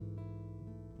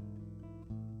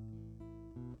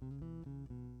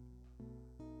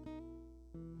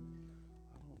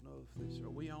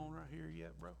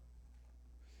that, bro.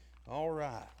 All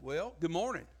right. Well, good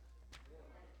morning.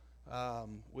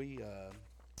 We're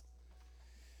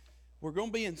going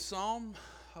to be in Psalms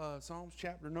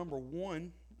chapter number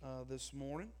 1 this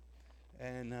morning,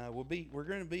 and we're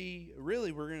going to be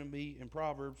in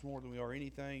Proverbs more than we are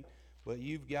anything. But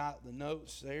you've got the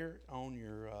notes there on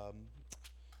your.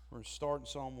 We're starting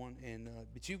Psalm 1,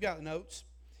 but you've got the notes,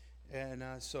 and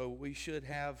so we should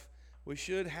have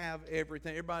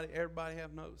everything. Everybody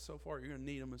have notes so far. You're going to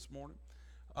need them this morning.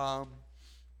 You're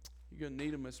going to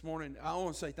need them this morning. I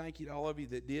want to say thank you to all of you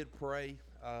that did pray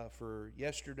for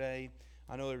yesterday.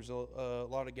 I know there's a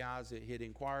lot of guys that had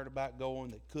inquired about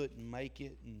going that couldn't make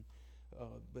it, and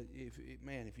but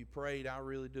if you prayed, I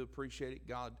really do appreciate it.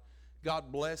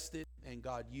 God blessed it, and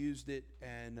God used it,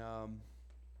 and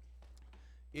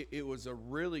it was a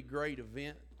really great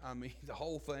event. I mean, the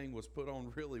whole thing was put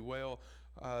on really well.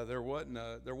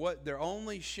 Their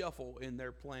only shuffle in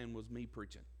their plan was me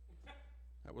preaching.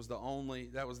 That was the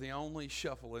only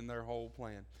shuffle in their whole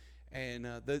plan, and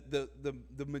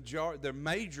the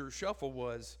major shuffle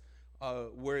was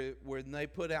when they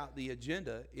put out the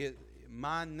agenda.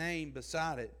 My name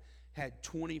beside it had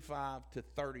 25 to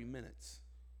 30 minutes,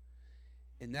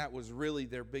 and that was really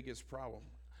their biggest problem.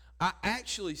 I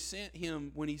actually sent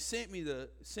him when he sent me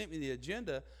the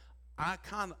agenda. I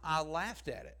laughed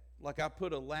at it, like I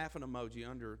put a laughing emoji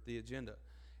under the agenda,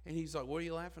 and he's like, "What are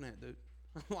you laughing at, dude?"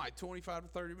 I'm like 25 to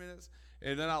 30 minutes,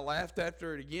 and then I laughed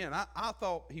after it again. I really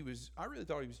thought he was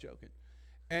joking,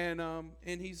 and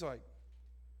he's like,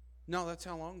 "No, that's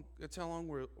how long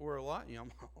we're allotting you."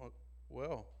 I'm like,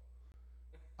 "Well,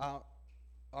 all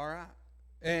right."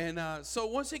 And so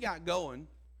once it got going,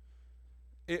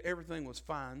 everything was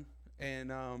fine,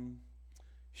 and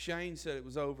Shane said it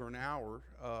was over an hour,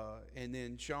 and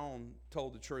then Sean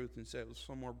told the truth and said it was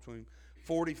somewhere between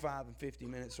 45 and 50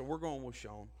 minutes. So we're going with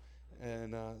Sean.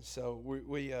 And so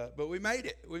but we made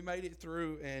it. We made it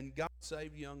through, and God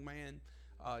saved a young man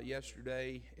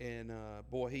yesterday. And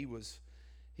boy, he was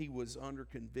under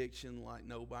conviction like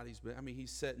nobody's been. I mean, he's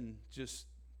sitting just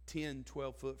 10,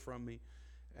 12 foot from me,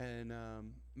 and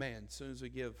man, as soon as we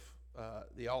give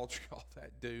the altar call,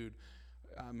 that dude,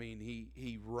 I mean,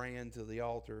 he ran to the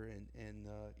altar and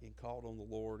called on the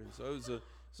Lord. And so it was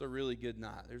a really good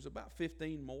night. There's about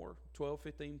 15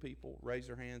 people raised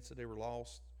their hands, said they were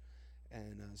lost.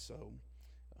 And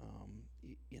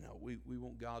we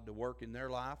want God to work in their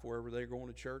life wherever they're going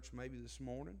to church maybe this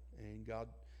morning, and God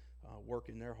work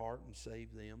in their heart and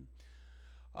save them.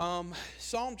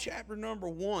 Psalm chapter number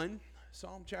 1.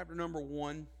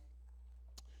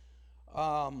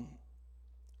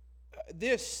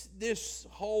 This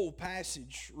whole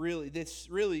passage,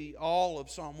 really all of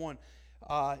Psalm 1,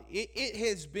 it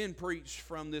has been preached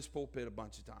from this pulpit a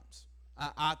bunch of times.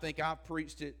 I think I've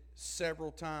preached it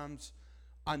several times.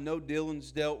 I know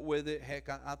Dylan's dealt with it. Heck,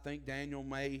 I think Daniel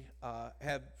may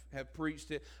have preached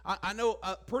it. I know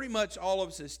pretty much all of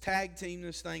us has tag teamed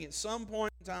this thing at some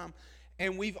point in time,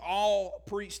 and we've all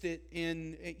preached it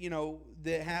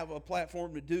that have a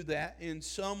platform to do that in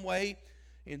some way,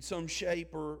 in some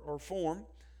shape or form.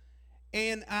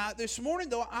 And this morning,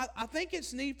 though, I think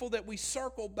it's needful that we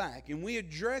circle back and we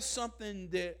address something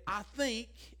that I think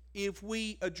if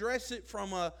we address it from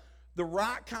the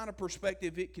right kind of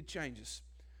perspective, it could change us.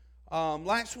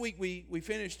 Last week, we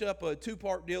finished up a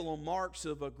 2-part deal on marks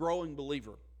of a growing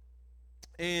believer.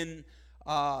 And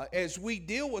as we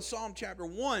deal with Psalm chapter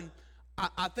 1,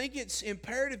 I think it's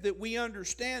imperative that we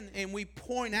understand and we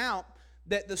point out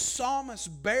that the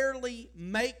psalmist barely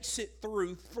makes it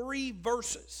through 3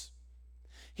 verses.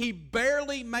 He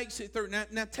barely makes it through.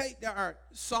 Now take our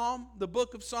Psalm, the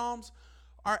book of Psalms,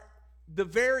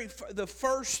 the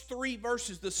first 3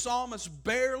 verses, the psalmist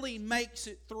barely makes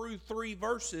it through 3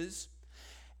 verses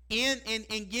in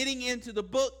getting into the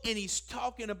book, and he's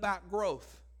talking about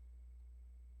growth.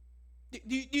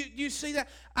 Do you see that?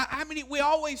 I mean, we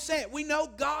always say it. We know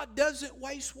God doesn't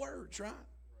waste words, right?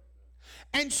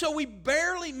 And so we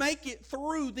barely make it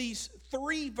through these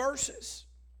 3 verses.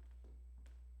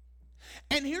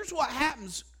 And here's what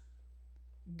happens.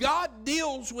 God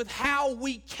deals with how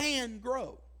we can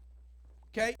grow.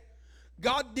 Okay?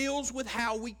 God deals with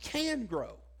how we can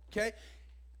grow. Okay?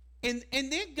 And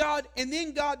then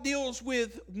God deals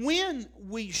with when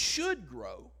we should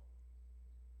grow.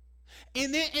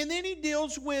 And then he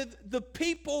deals with the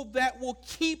people that will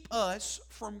keep us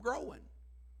from growing.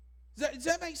 Does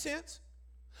that make sense?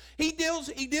 He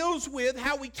deals with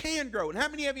how we can grow. And how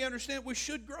many of you understand we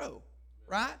should grow?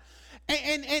 Right?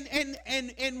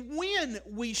 And when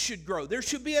we should grow. There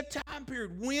should be a time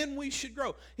period when we should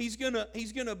grow. He's gonna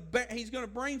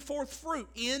bring forth fruit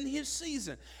in his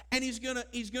season, and he's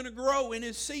gonna grow in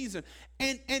his season.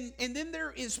 And then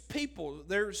there is people.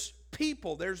 There's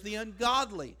people. There's the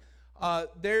ungodly.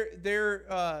 There's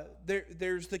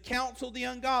the counsel of the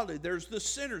ungodly. There's the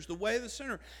sinners, the way of the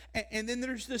sinner. And then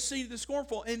there's the seed of the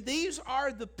scornful. And these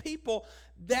are the people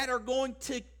that are going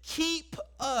to keep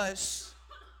us,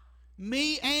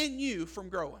 me and you, from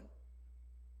growing.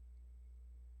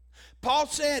 Paul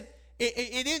said,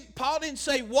 Paul didn't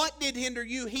say what did hinder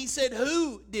you. He said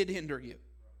who did hinder you.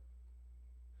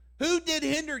 Who did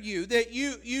hinder you that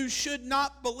you should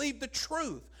not believe the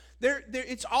truth?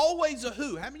 It's always a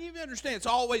who. How many of you understand it's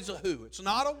always a who? It's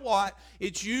not a what.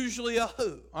 It's usually a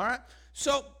who. All right?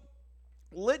 So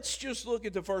let's just look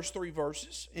at the first 3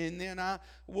 verses, and then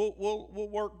we'll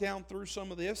work down through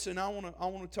some of this. And I want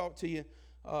to talk to you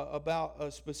about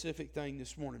a specific thing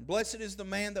this morning. Blessed is the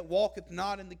man that walketh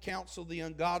not in the counsel of the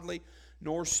ungodly,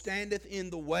 nor standeth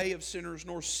in the way of sinners,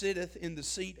 nor sitteth in the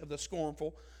seat of the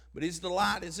scornful. But his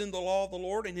delight is in the law of the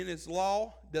Lord, and in his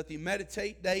law doth he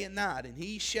meditate day and night. And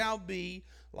he shall be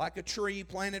like a tree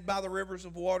planted by the rivers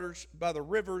of water,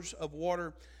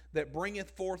 that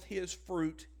bringeth forth his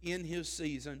fruit in his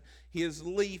season. His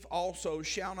leaf also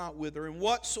shall not wither, and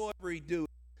whatsoever he doeth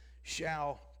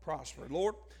shall prosper.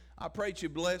 Lord, I pray that you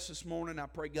bless this morning. I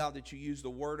pray, God, that you use the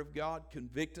word of God,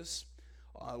 convict us.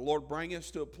 Lord, bring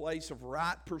us to a place of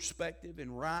right perspective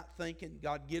and right thinking.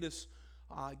 God, get us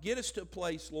to a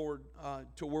place, Lord,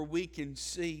 to where we can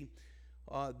see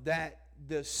that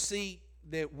the seat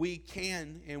that we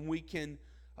can, and we can,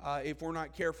 if we're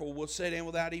not careful, we'll sit in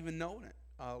without even knowing it.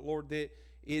 Lord, that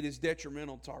it is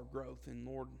detrimental to our growth. And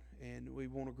Lord, and we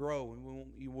want to grow, and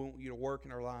we want you to work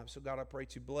in our lives. So God, I pray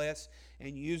to bless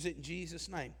and use it in Jesus'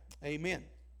 name. Amen.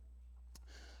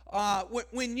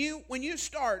 When you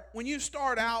start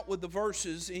out with the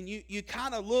verses, and you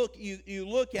kind of look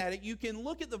at it, you can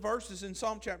look at the verses in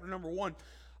Psalm chapter number 1,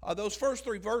 those first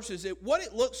 3 verses, what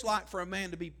it looks like for a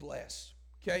man to be blessed.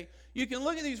 Okay, you can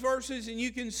look at these verses and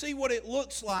you can see what it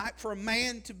looks like for a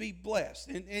man to be blessed,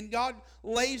 and God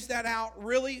lays that out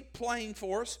really plain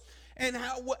for us. And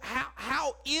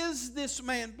how is this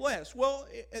man blessed? Well,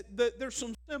 there's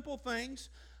some simple things.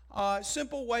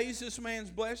 Simple ways this man's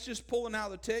blessed, just pulling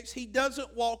out of the text. He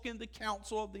doesn't walk in the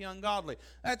counsel of the ungodly.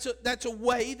 That's a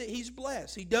way that he's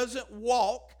blessed. He doesn't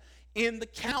walk in the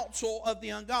counsel of the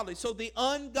ungodly. So the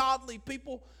ungodly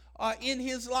people in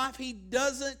his life, he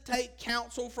doesn't take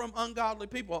counsel from ungodly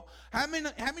people. How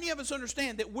many of us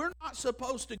understand that we're not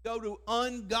supposed to go to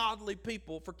ungodly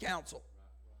people for counsel?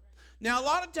 Now, a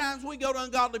lot of times we go to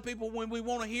ungodly people when we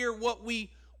want to hear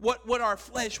what our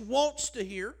flesh wants to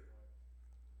hear.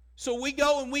 So we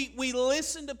go and we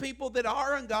listen to people that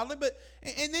are ungodly,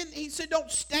 and then he said, don't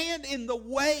stand in the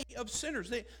way of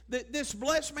sinners. This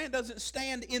blessed man doesn't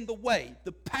stand in the way,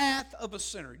 the path of a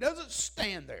sinner. He doesn't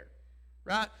stand there,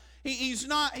 right? He's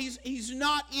not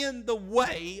in the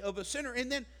way of a sinner.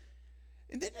 And then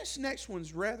this next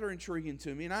one's rather intriguing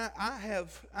to me,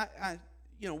 and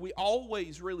we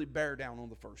always really bear down on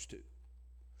the first 2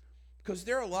 because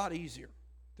they're a lot easier.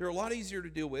 They're a lot easier to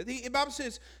deal with. The Bible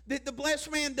says that the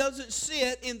blessed man doesn't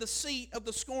sit in the seat of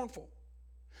the scornful.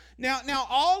 Now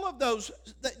all of those,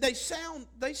 they sound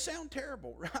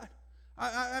terrible, right?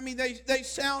 I mean, they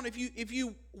sound, if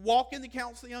you walk in the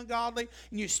counsel of the ungodly,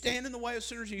 and you stand in the way of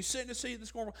sinners, and you sit in the seat of the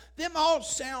scornful, them all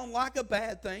sound like a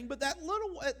bad thing. But that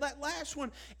last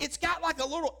one, it's got like a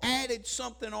little added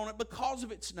something on it because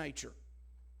of its nature.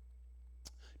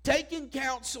 Taking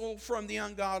counsel from the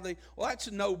ungodly, well, that's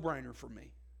a no-brainer for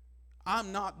me.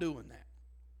 I'm not doing that.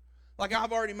 Like,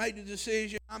 I've already made the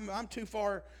decision. I'm too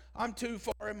far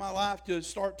in my life to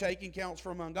start taking counsel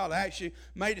from ungodly. I actually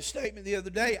made a statement the other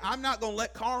day. I'm not going to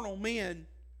let carnal men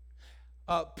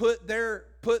put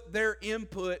their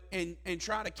input and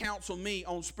try to counsel me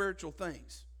on spiritual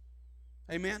things.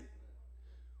 Amen.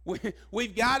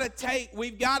 We've got to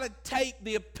take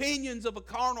the opinions of a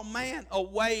carnal man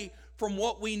away from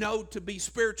what we know to be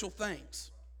spiritual things.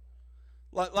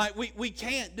 Like we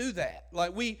can't do that.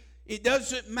 It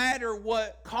doesn't matter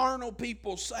what carnal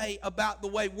people say about the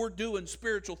way we're doing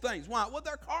spiritual things. Why? Well,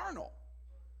 they're carnal.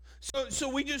 So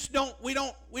we just don't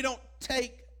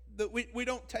take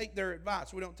their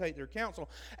advice. We don't take their counsel.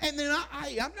 And then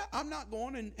I'm not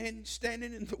going and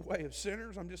standing in the way of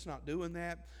sinners. I'm just not doing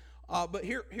that. But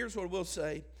here's what I will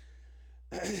say.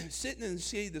 Sitting in the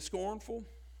seat of the scornful.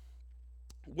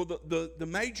 Well, the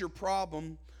major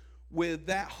problem with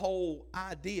that whole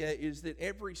idea is that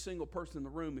every single person in the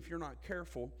room, if you're not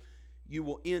careful, you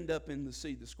will end up in the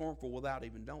seat of the scornful without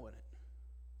even knowing it.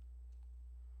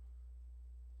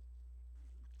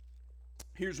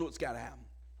 Here's what's got to happen.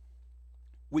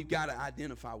 We've got to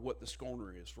identify what the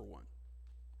scorner is, for one.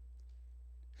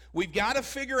 We've got to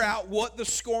figure out what the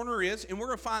scorner is, and we're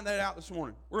going to find that out this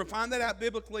morning. We're going to find that out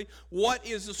biblically. What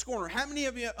is the scorner? How many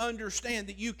of you understand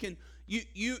that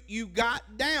you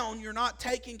got down, you're not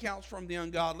taking counsel from the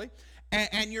ungodly,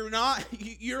 and you're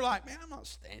like, man, I'm not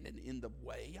standing in the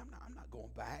way. I'm not going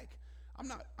back. I'm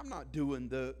not doing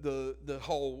the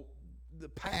whole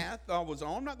path I was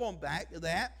on. I'm not going back to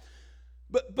that.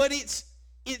 But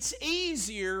it's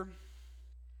easier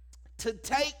to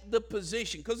take the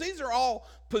position, because these are all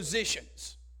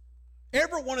positions.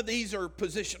 Every one of these are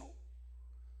positional.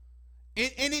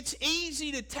 And it's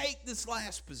easy to take this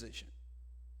last position.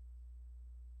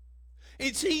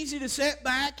 It's easy to sit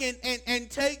back and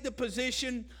take the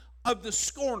position of the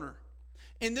scorner.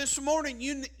 And this morning,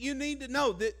 you need to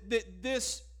know that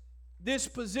this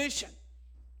position,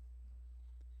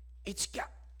 it's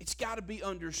got to be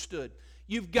understood.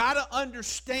 You've got to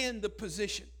understand the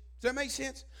position. Does that make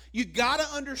sense? You got to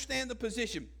understand the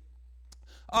position.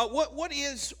 What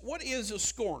is a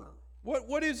scorner?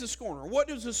 What is a scorner? What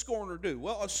does a scorner do?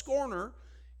 Well, a scorner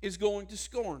is going to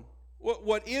scorn.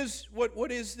 What is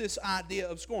this idea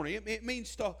of scorning? It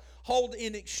means to hold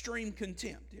in extreme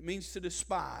contempt. It means to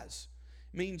despise.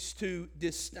 It means to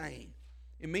disdain.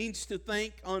 It means to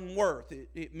think unworth.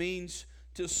 It means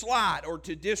to slight or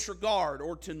to disregard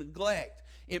or to neglect.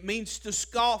 It means to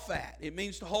scoff at. It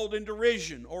means to hold in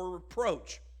derision or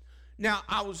reproach. Now,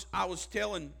 I was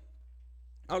telling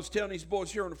these boys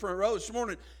here on the front row this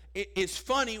morning, it's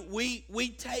funny, we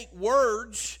take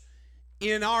words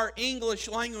in our English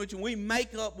language and we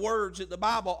make up words that the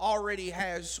Bible already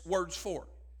has words for.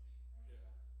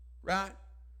 Right?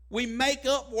 We make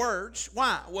up words.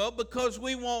 Why? Well, because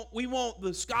we want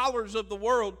the scholars of the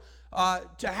world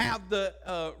to have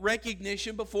the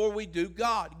recognition before we do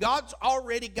God. God's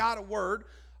already got a word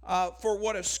for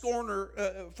what a scorner,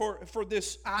 for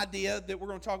this idea that we're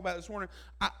going to talk about this morning.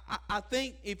 I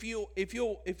think if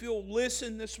you'll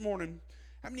listen this morning,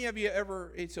 how many of you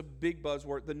ever? It's a big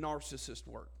buzzword, the narcissist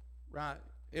word, right?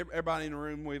 Everybody in the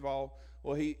room,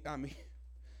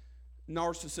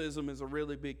 narcissism is a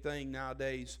really big thing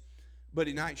nowadays. But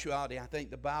in actuality, I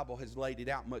think the Bible has laid it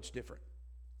out much different.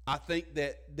 I think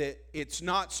that it's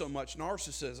not so much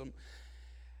narcissism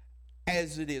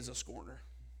as it is a scorner.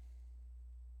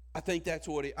 I think that's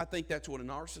what a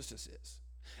narcissist is.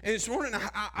 And this morning,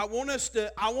 I want us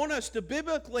to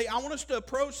biblically, I want us to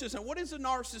approach this. And what is a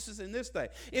narcissist in this day?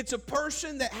 It's a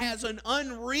person that has an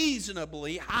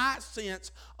unreasonably high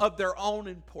sense of their own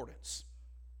importance.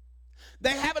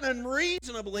 They have an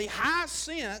unreasonably high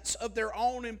sense of their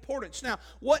own importance. Now,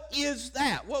 what is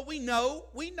that? Well, we know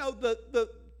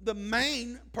the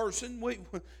main person,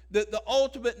 the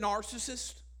ultimate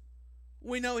narcissist,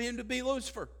 we know him to be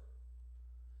Lucifer.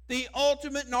 The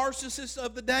ultimate narcissist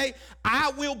of the day.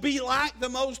 I will be like the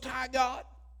Most High God.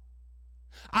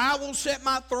 I will set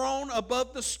my throne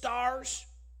above the stars.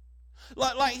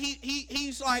 Like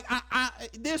he's like,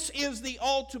 this is the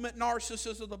ultimate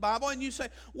narcissist of the Bible. And you say,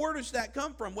 where does that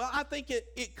come from? Well, I think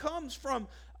it comes from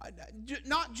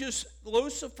not just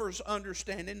Lucifer's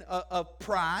understanding of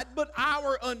pride, but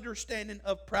our understanding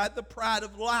of pride, the pride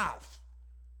of life.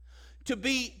 To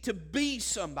be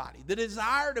somebody, the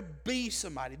desire to be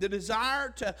somebody, the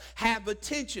desire to have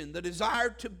attention, the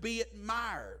desire to be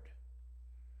admired.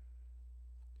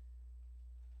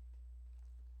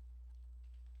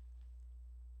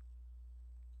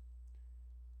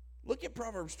 Look at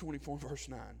Proverbs 24, verse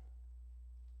 9.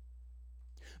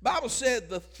 The Bible said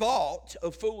the thought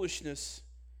of foolishness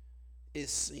is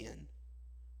sin,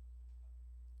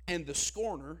 and the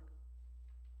scorner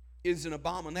is an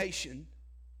abomination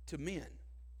to men.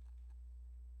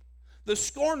 The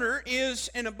scorner is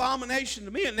an abomination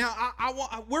to men. Now,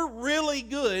 we're really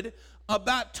good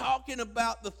about talking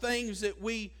about the things that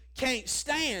we can't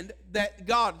stand that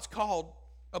God's called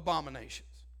abominations.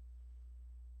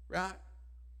 Right?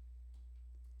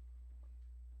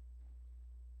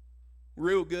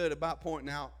 Real good about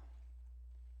pointing out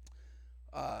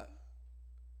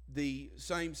the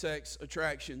same-sex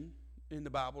attraction in the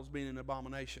Bible as being an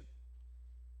abomination.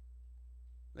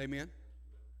 Amen?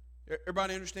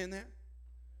 Everybody understand that?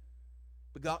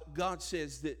 But God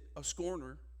says that a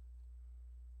scorner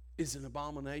is an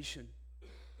abomination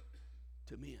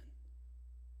to men.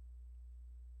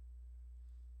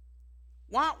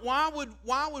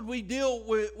 Why would we deal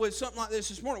with something like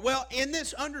this morning? Well, in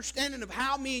this understanding of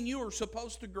how me and you are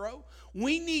supposed to grow,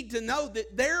 we need to know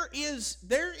that there is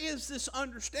this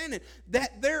understanding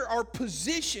that there are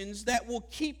positions that will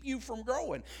keep you from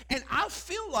growing. And I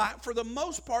feel like for the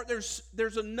most part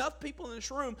there's enough people in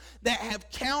this room that have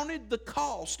counted the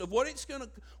cost of what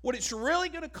it's really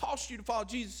going to cost you to follow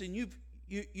Jesus, and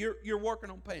you're working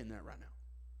on paying that right now.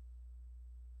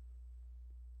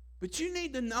 But you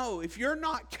need to know, if you're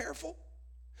not careful,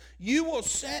 you will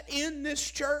sit in this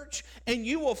church and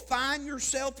you will find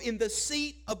yourself in the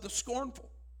seat of the scornful.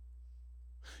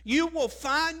 You will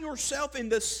find yourself in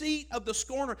the seat of the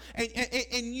scorner.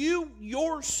 And you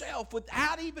yourself,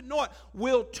 without even knowing,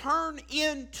 will turn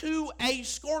into a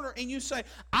scorner. And you say,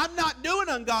 I'm not doing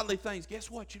ungodly things.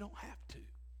 Guess what? You don't have to.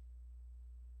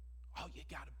 All you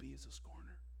got to be is a scorner.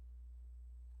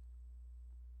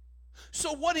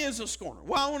 So what is a scorner?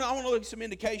 Well, I want to look at some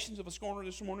indications of a scorner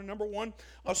this morning. Number one,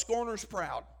 a scorner is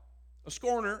proud. A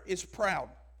scorner is proud.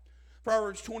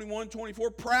 Proverbs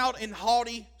 21:24, proud and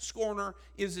haughty scorner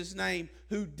is his name,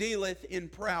 who dealeth in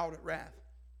proud wrath.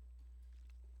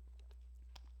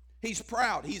 He's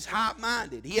proud. He's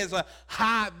high-minded. He has a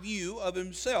high view of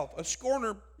himself. A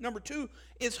scorner, number two,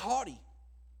 is haughty.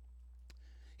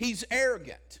 He's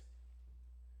arrogant.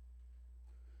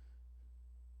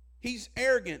 He's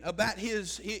arrogant about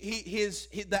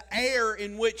the air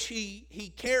in which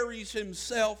he carries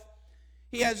himself.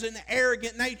 He has an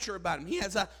arrogant nature about him. He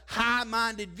has a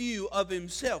high-minded view of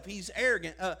himself. He's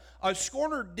arrogant. A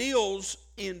scorner deals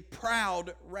in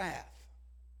proud wrath.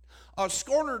 A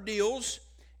scorner deals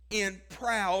in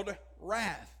proud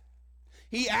wrath.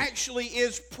 He actually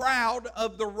is proud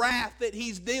of the wrath that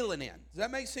he's dealing in. Does that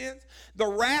make sense? The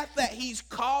wrath that he's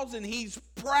causing, he's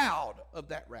proud of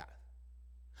that wrath.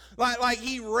 Like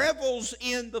he revels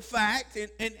in the fact,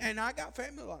 and I got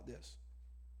family like this.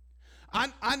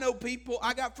 I know people,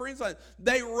 I got friends like this.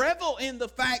 They revel in the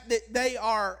fact that they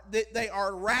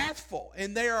are wrathful,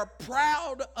 and they are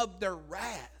proud of their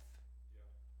wrath.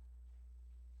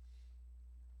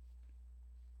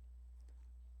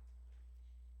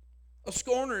 A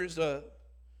scorner is an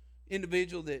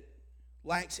individual that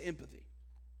lacks empathy.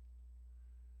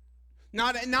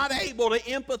 Not able to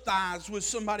empathize with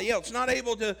somebody else. Not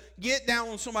able to get down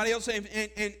on somebody else and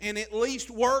at least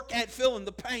work at feeling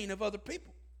the pain of other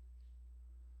people.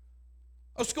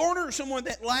 A scorner is someone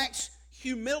that lacks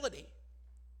humility.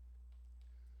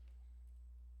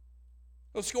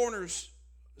 A scorner is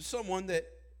someone that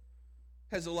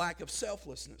has a lack of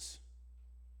selflessness.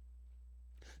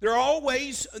 They're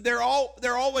always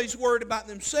worried about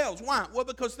themselves. Why? Well,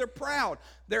 because they're proud.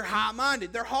 They're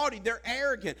high-minded. They're haughty. They're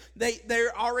arrogant.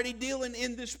 They're already dealing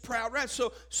in this proud wrath.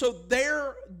 So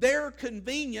their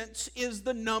convenience is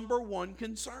the number one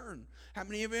concern. How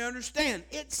many of you understand?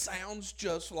 It sounds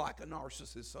just like a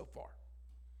narcissist so far.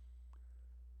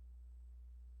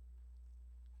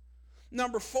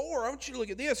 Number four, I want you to look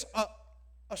at this.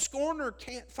 A scorner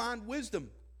can't find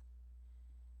wisdom.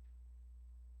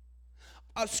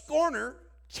 A scorner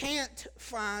can't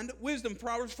find wisdom.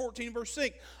 Proverbs 14, verse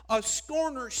 6. A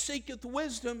scorner seeketh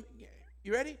wisdom,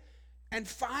 you ready? And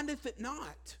findeth it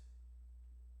not.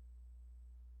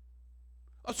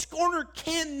 A scorner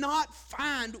cannot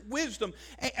find wisdom.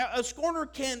 A scorner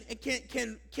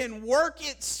can work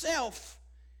itself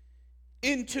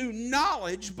into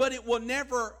knowledge, but it will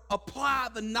never apply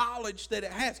the knowledge that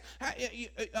it has.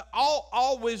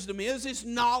 All wisdom is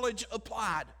knowledge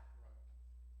applied.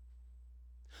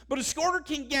 But a scorner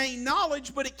can gain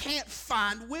knowledge, but it can't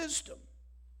find wisdom.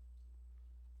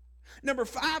 Number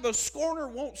five, a scorner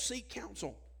won't seek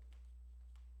counsel.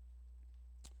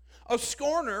 A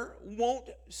scorner won't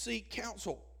seek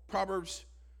counsel. Proverbs,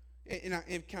 and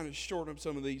I've kind of shortened up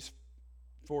some of these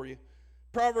for you.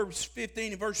 Proverbs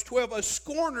 15 and verse 12, a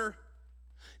scorner,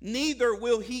 neither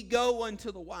will he go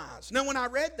unto the wise. Now when I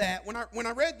read that, when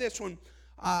I read this one,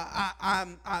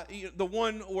 the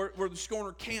one where the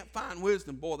scorner can't find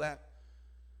wisdom, boy,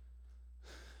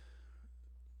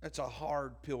 that's a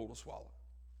hard pill to swallow.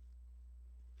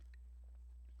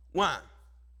 Why?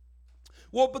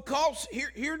 Well, because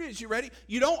here it is. You ready?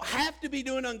 You don't have to be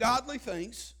doing ungodly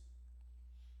things.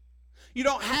 You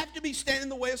don't have to be standing in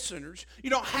the way of sinners. You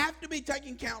don't have to be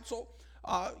taking counsel.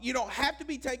 You don't have to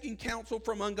be taking counsel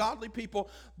from ungodly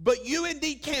people, but you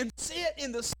indeed can sit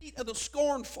in the seat of the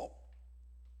scornful.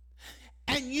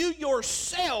 And you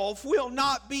yourself will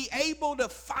not be able to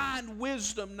find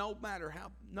wisdom no matter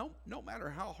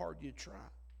how hard you try.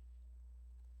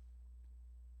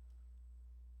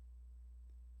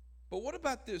 But what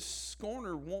about this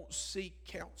scorner won't seek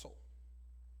counsel?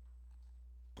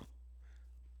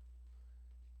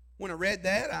 When I read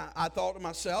that, I thought to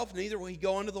myself, neither will he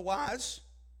go unto the wise.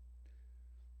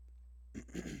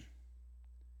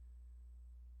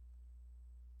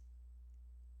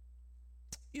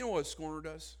 You know what a scorner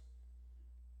does?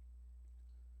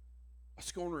 A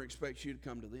scorner expects you to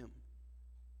come to them.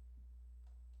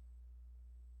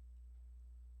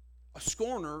 A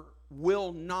scorner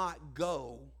will not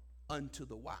go unto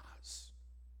the wise.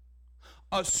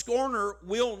 A scorner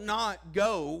will not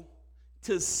go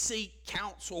to seek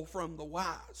counsel from the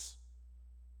wise.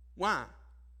 Why?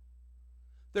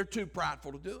 They're too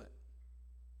prideful to do it.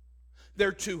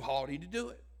 They're too haughty to do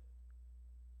it.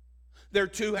 They're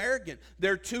too arrogant.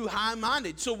 They're too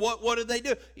high-minded. So what do they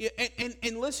do?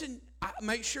 And listen,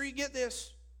 make sure you get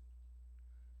this.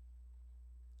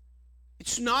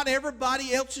 It's not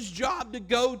everybody else's job to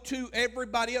go to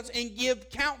everybody else and give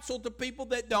counsel to people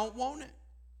that don't want it.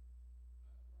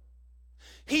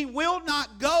 He will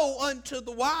not go unto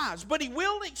the wise, but he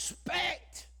will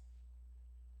expect.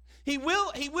 He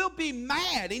will be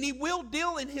mad, and he will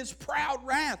deal in his proud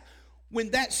wrath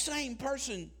when that same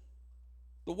person,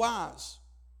 the wise,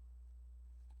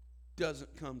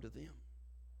 doesn't come to them.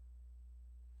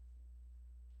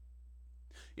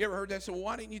 You ever heard that? So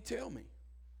why didn't you tell me?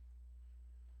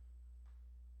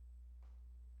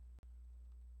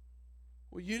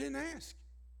 Well, you didn't ask.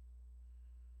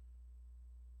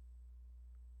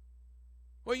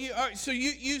 Well,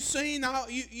 you seen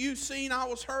I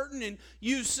was hurting, and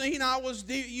you seen I was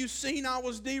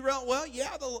derailed. Well,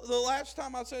 yeah, the last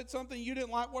time I said something, you didn't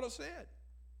like what I said.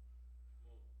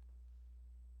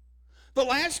 The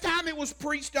last time it was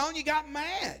preached on, you got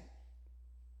mad.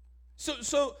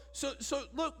 So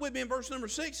look with me in verse number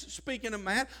 6. Speaking of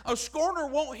mad, a scorner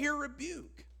won't hear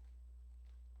rebuke.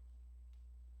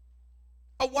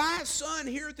 A wise son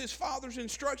heareth his father's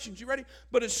instructions. You ready?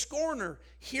 But a scorner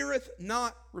heareth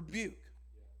not rebuke.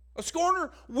 A scorner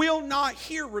will not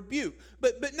hear rebuke.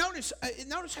 But notice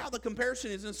how the comparison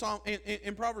is in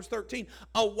Proverbs 13.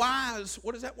 A wise,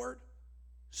 what is that word?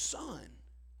 Son.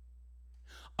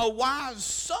 A wise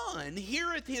son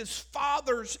heareth his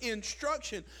father's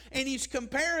instruction. And he's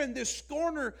comparing this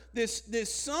scorner,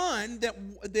 this son that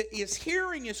is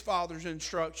hearing his father's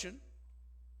instruction.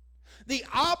 The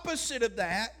opposite of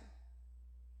that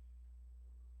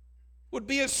would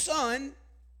be a son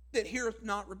that heareth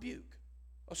not rebuke.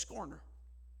 A scorner.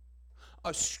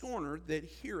 A scorner that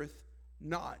heareth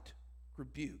not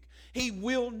rebuke. He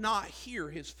will not hear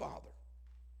his father.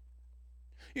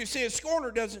 You see, a scorner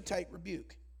doesn't take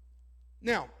rebuke.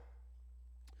 Now,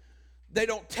 they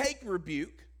don't take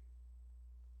rebuke,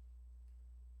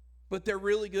 but they're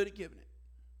really good at giving it.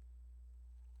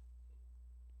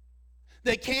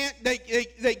 They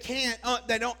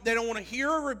don't want to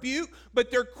hear a rebuke, but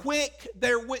they're quick.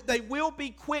 They will be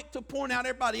quick to point out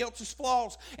everybody else's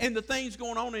flaws and the things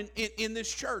going on in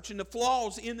this church, and the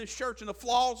flaws in this church, and the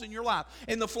flaws in your life,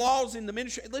 and the flaws in the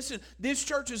ministry. Listen, this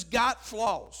church has got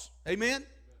flaws. Amen?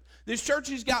 This church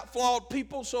has got flawed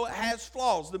people, so it has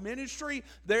flaws. The ministries,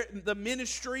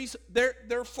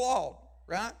 they're flawed,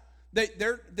 right?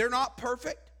 They're not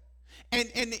perfect. And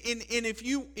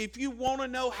if you want to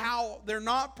know how they're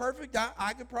not perfect,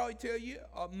 I could probably tell you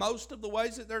most of the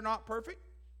ways that they're not perfect.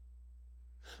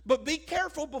 But be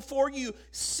careful before you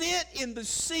sit in the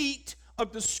seat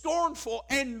of the scornful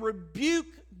and rebuke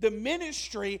the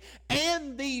ministry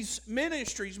and these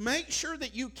ministries. Make sure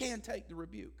that you can take the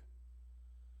rebuke.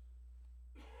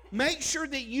 Make sure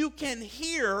that you can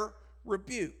hear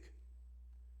rebuke.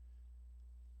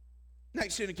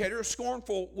 Next indicator, a scorner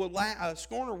will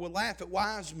laugh at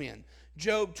wise men.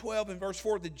 Job 12 and verse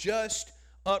 4, the just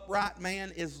upright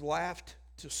man is laughed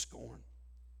to scorn.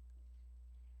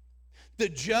 The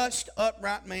just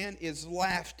upright man is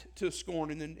laughed to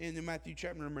scorn. And then in Matthew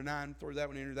chapter number 9, throw that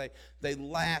one in there, they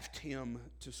laughed him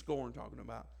to scorn, talking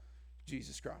about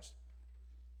Jesus Christ.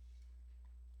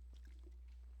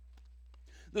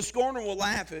 The scorner will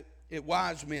laugh at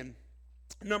wise men.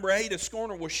 Number 8, a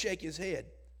scorner will shake his head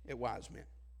at wise men.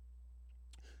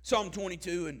 Psalm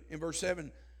 22 and in verse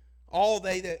 7, all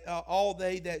they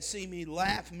that see me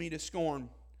laugh me to scorn.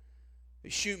 They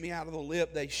shoot me out of the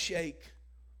lip. They shake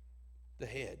the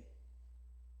head.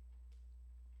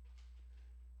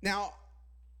 Now,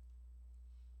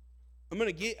 I'm going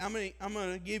to give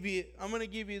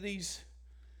you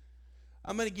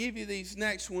these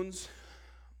next ones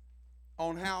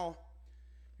on how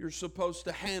you're supposed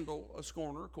to handle a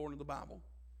scorner according to the Bible.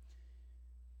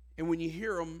 And when you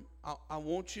hear them, I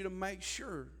want you to make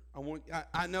sure.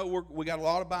 I know we got a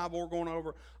lot of Bible we're going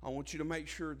over. I want you to make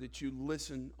sure that you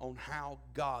listen on how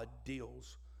God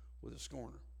deals with a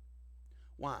scorner.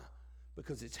 Why?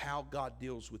 Because it's how God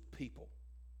deals with people.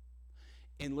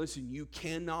 And listen, you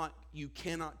cannot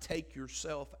take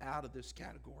yourself out of this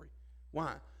category.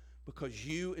 Why? Because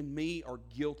you and me are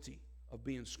guilty of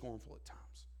being scornful at times.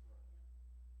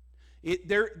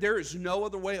 There is no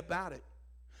other way about it.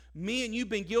 Me and you have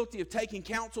been guilty of taking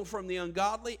counsel from the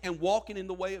ungodly and walking in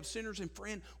the way of sinners. And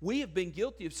friend, we have been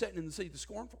guilty of sitting in the seat of the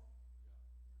scornful.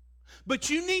 But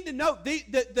you need to know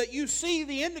that you see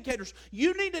the indicators.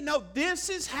 You need to know this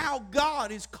is how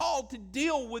God is called to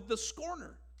deal with the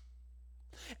scorner.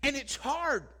 And it's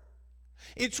hard.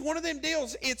 It's one of them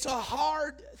deals. It's a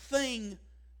hard thing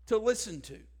to listen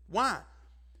to. Why?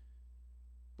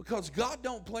 Because God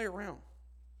don't play around.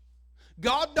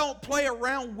 God don't play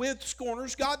around with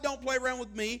scorners. God don't play around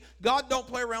with me. God don't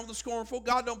play around with the scornful.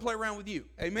 God don't play around with you.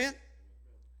 Amen?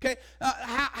 Okay,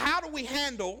 how do we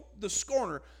handle the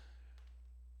scorner?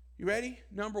 You ready?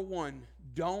 Number one,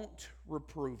 don't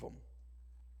reprove them.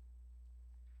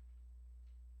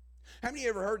 How many of you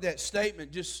ever heard that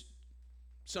statement, just,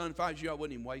 son, if I was you, I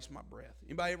wouldn't even waste my breath?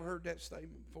 Anybody ever heard that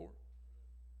statement before?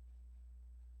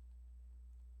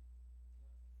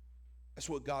 That's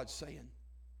what God's saying.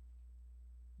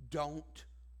 Don't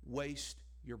waste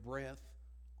your breath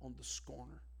on the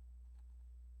scorner.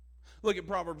 Look at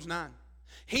Proverbs 9.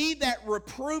 He that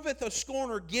reproveth a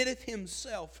scorner getteth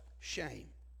himself shame.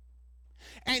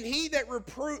 And he that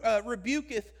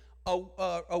rebuketh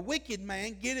a wicked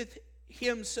man getteth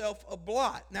himself a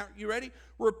blot. Now, you ready?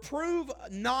 Reprove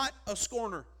not a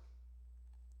scorner,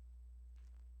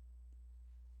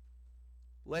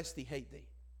 lest he hate thee.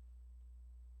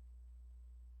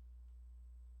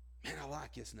 Man, I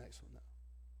like this next one, though.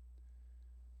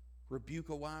 Rebuke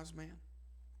a wise man,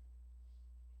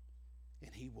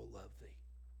 and he will love thee.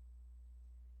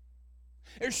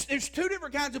 There's two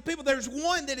different kinds of people. There's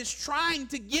one that is trying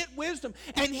to get wisdom,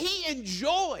 and he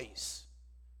enjoys.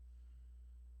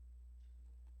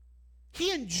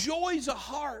 He enjoys a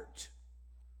heart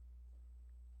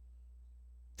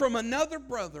from another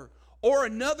brother or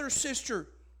another sister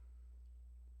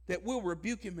that will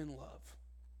rebuke him in love.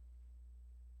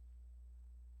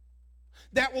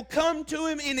 That will come to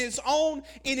him in his own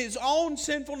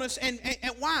sinfulness. And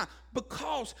why?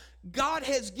 Because God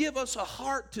has given us a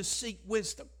heart to seek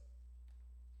wisdom.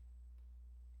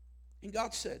 And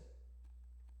God said,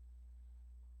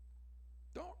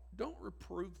 don't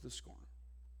reprove the scorner.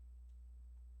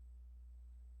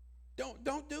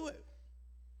 Don't do it,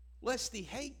 lest he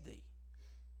hate thee.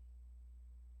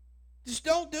 Just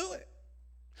don't do it.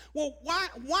 Well, why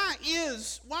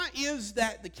is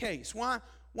that the case?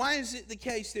 Why is it the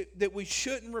case that we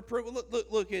shouldn't reprove?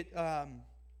 Look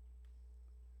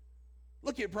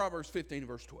at Proverbs 15,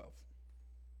 verse 12.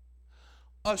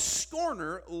 A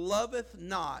scorner loveth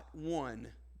not one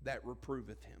that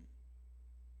reproveth him.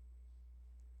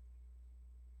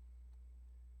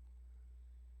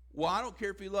 Well, I don't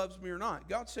care if he loves me or not.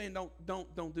 God's saying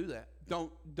don't do that.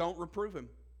 Don't reprove him.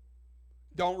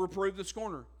 Don't reprove the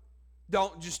scorner.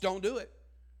 Don't do it.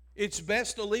 It's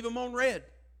best to leave him on red.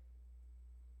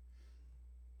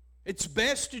 It's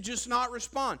best to just not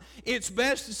respond. It's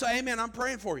best to say, amen, I'm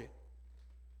praying for you.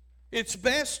 It's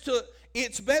best to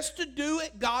do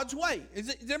it God's way.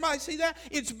 Does everybody see that?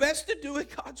 It's best to do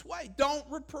it God's way. Don't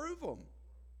reprove them.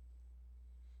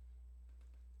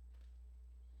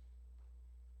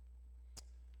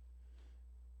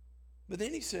 But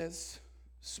then he says,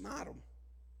 smite them.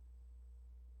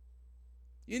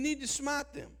 You need to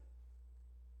smite them.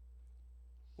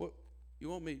 What you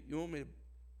want me to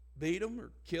beat them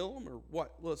or kill them or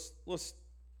what? Let's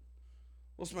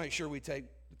make sure we take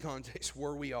the context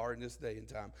where we are in this day and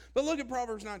time. But look at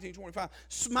Proverbs 19:25.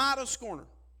 Smite a scorner,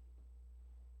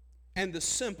 and the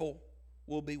simple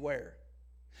will beware.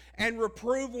 And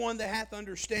reprove one that hath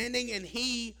understanding, and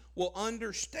he will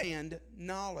understand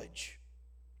knowledge.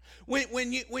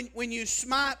 When you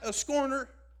smite a scorner,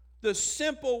 the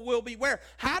simple will beware.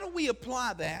 How do we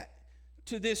apply that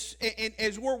to this, and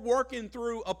as we're working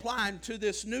through applying to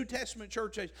this New Testament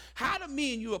church age? How do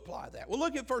me and you apply that? Well,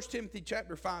 look at 1 Timothy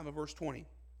chapter 5 and verse 20.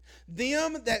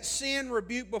 Them that sin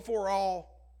rebuke before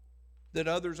all, that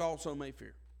others also may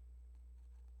fear.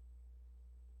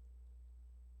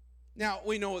 Now,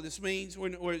 we know what this means.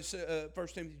 When it's 1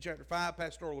 Timothy chapter 5,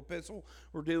 pastoral epistle,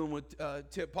 we're dealing with,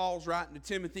 Paul's writing to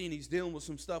Timothy, and he's dealing with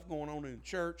some stuff going on in the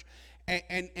church.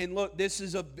 And look, this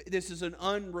is an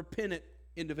unrepentant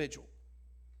individual.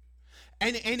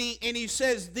 And he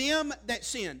says, them that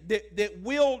sin, that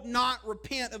will not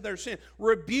repent of their sin,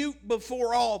 rebuke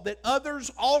before all, that others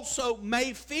also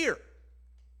may fear.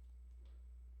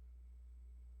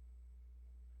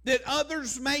 That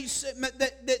others may,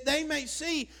 that they may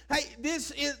see, hey,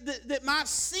 that my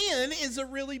sin is a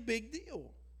really big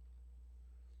deal.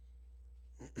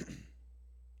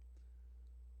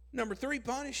 Number 3,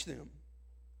 punish them.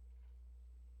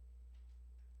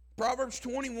 Proverbs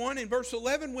 21 and verse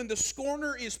 11, when the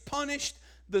scorner is punished,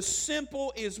 the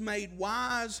simple is made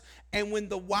wise, and when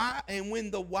the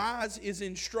wise is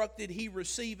instructed, he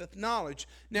receiveth knowledge.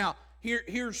 Now,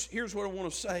 here's what I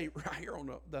want to say right here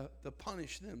on the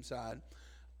punish them side.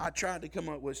 I tried to come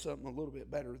up with something a little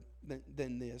bit better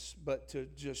than this, but to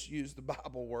just use the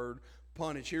Bible word,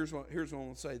 punish. Here's what I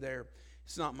want to say there.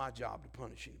 It's not my job to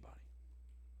punish anybody.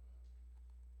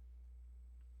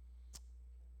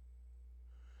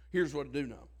 Here's what I do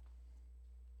know.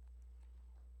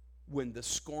 When the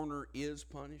scorner is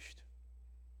punished,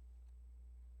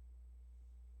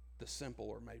 the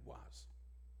simple are made wise.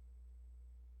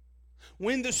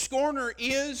 When the scorner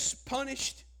is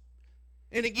punished,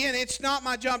 and again, it's not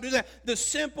my job to do that, the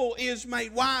simple is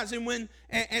made wise. And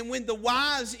when the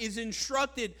wise is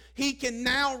instructed, he can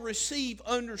now receive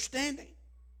understanding.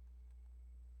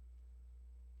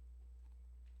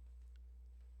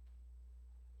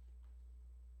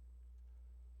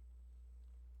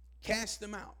 Cast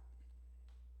them out.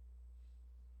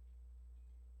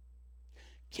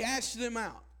 Cast them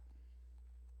out.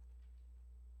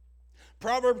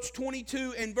 Proverbs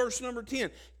 22 and verse number 10.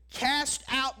 Cast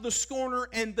out the scorner,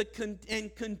 and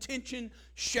contention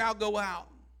shall go out.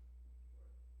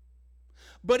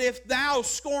 But if thou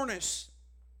scornest,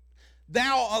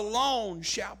 thou alone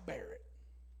shalt bear it.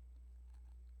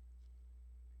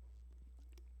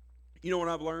 You know what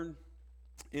I've learned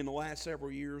in the last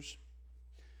several years?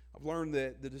 I've learned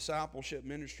that the discipleship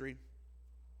ministry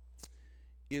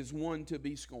is one to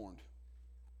be scorned.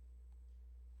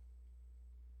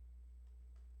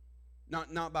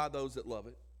 Not by those that love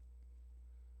it,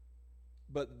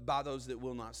 but by those that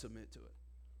will not submit to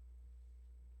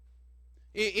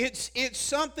it. It's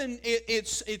something.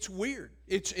 It's weird.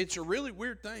 It's a really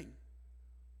weird thing.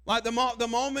 Like the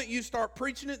moment you start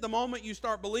preaching it, the moment you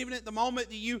start believing it, the moment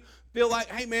that you feel like,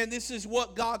 hey man, this is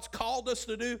what God's called us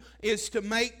to do, is to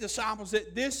make disciples.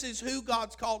 That this is who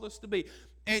God's called us to be.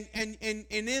 And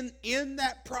in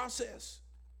that process,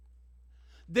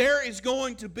 there is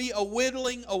going to be a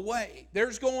whittling away.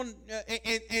 There's going,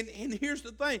 and here's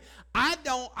the thing: I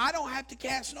don't have to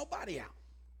cast nobody out.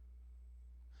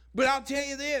 But I'll tell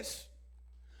you this: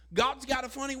 God's got a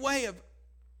funny way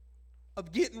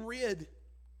of getting rid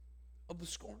of the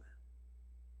scorner.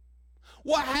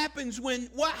 What happens when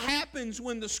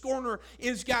the scorner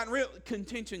is gotten rid of?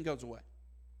 Contention goes away.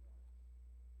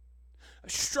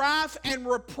 Strife and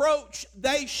reproach,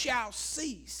 they shall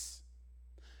cease.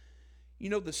 You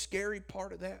know the scary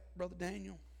part of that, Brother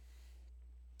Daniel,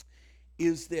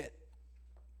 is that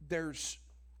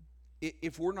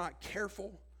if we're not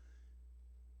careful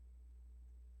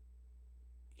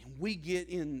and we get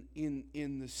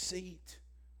in the seat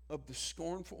of the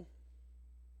scornful,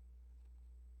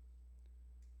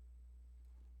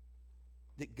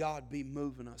 that God be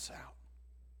moving us out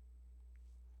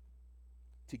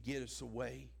to get us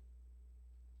away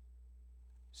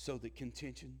so that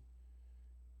contention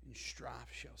and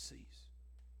strife shall cease.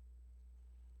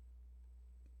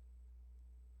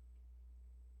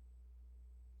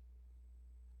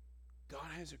 God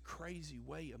has a crazy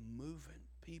way of moving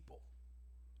people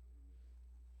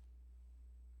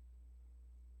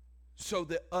so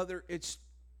that it's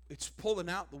pulling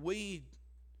out the weed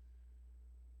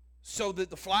so that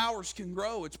the flowers can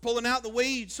grow. It's pulling out the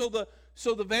weeds so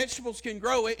the vegetables can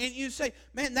grow. And you say,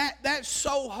 man, that's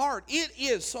so hard. It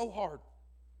is so hard.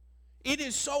 It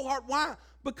is so hard. Why?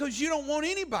 Because you don't want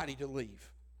anybody to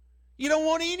leave. You don't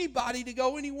want anybody to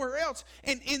go anywhere else.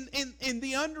 And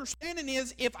the understanding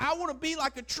is, if I want to be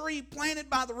like a tree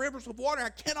planted by the rivers of water, I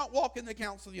cannot walk in the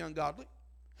counsel of the ungodly.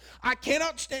 I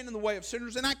cannot stand in the way of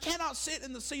sinners, and I cannot sit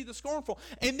in the seat of the scornful.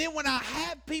 And then when I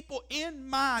have people in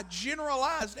my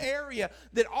generalized area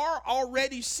that are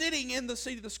already sitting in the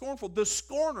seat of the scornful, the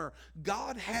scorner,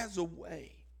 God has a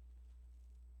way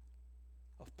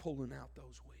of pulling out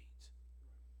those weeds.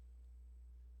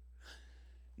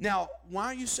 Now, why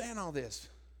are you saying all this?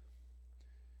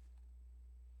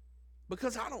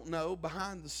 Because I don't know,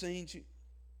 behind the scenes,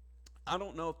 I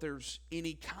don't know if there's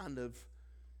any kind of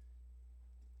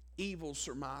evil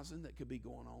surmising that could be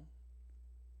going on.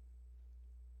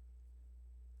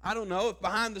 I don't know if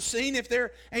behind the scene, if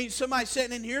there ain't somebody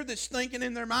sitting in here that's thinking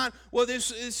in their mind, well,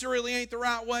 this really ain't the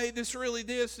right way, this really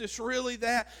really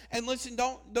that. And listen,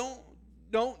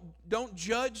 don't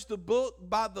judge the book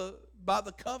by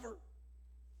the cover.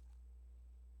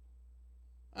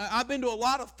 I've been to a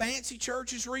lot of fancy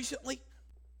churches recently,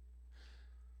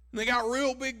 and they got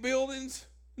real big buildings,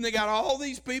 and they got all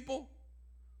these people,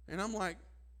 and I'm like,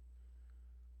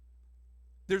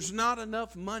 there's not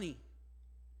enough money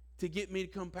to get me to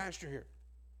come pastor here.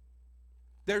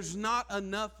 There's not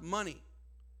enough money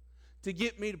to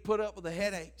get me to put up with the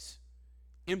headaches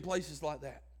in places like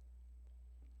that.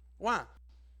 Why?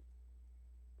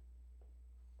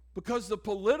 Because the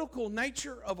political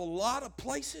nature of a lot of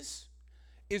places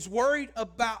is worried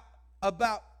about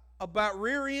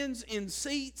rear ends in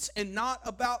seats and not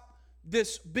about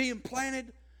this being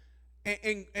planted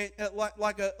and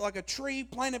like a tree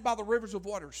planted by the rivers of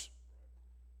waters.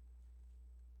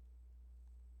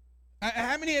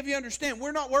 How many of you understand?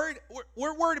 We're not worried.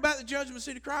 We're worried about the judgment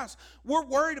seat of Christ. We're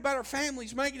worried about our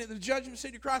families making it to the judgment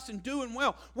seat of Christ and doing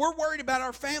well. We're worried about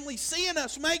our families seeing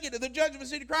us make it to the judgment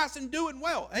seat of Christ and doing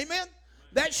well. Amen? Amen.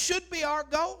 That should be our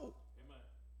goal. Amen.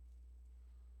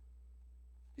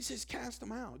 He says, cast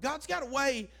them out. God's got a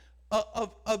way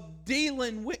of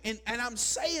dealing with, and I'm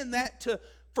saying that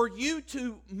for you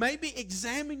to maybe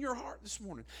examine your heart this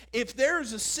morning. If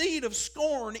there's a seed of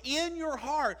scorn in your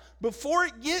heart before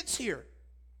it gets here,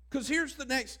 because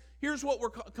here's what we're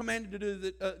commanded to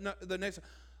do the next.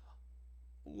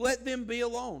 Let them be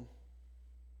alone.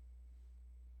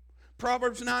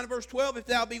 Proverbs 9 verse 12, if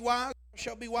thou be wise, thou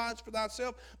shalt be wise for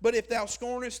thyself, but if thou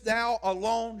scornest, thou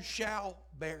alone shalt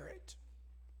bear it.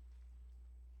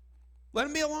 Let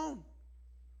them be alone.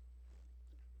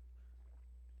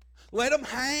 Let them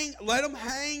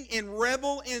hang and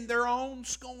revel in their own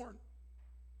scorn.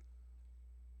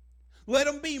 Let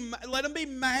them be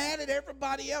mad at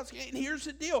everybody else. And here's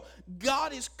the deal.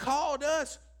 God has called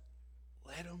us.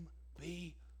 Let them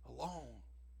be alone.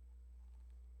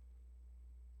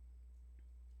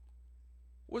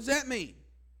 What does that mean?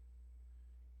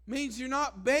 It means you're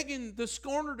not begging the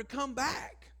scorner to come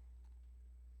back.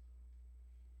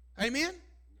 Amen?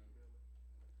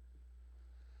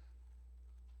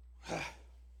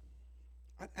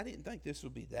 I didn't think this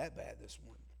would be that bad this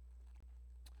morning.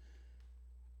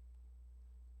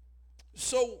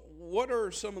 So, what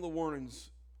are some of the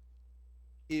warnings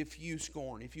if you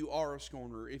scorn, if you are a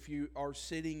scorner, if you are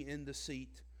sitting in the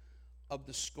seat of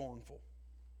the scornful?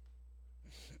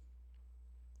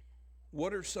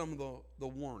 What are some of the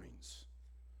warnings?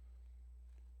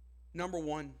 Number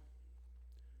one,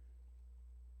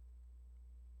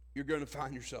 you're going to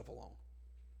find yourself alone.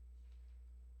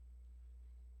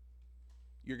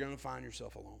 You're going to find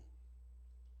yourself alone.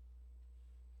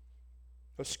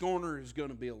 A scorner is going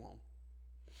to be alone.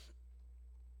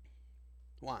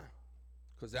 Why?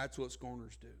 Because that's what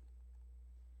scorners do.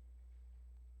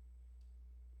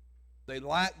 They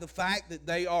lack the fact that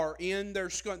they are in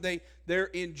their scorn. They're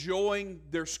enjoying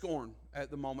their scorn at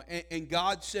the moment. And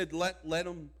God said, let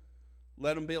them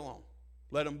be alone.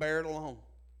 Let them bear it alone.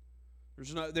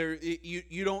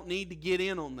 You don't need to get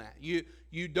in on that.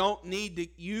 You don't need to.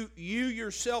 You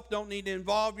yourself don't need to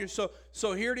involve yourself.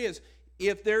 So here it is.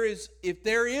 If there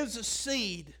is a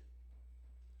seed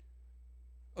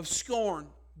of scorn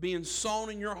being sown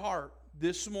in your heart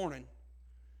this morning,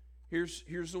 here's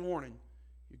the warning.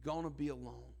 You're going to be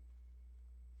alone.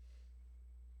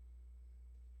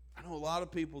 I know a lot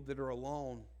of people that are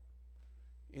alone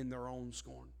in their own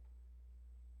scorn.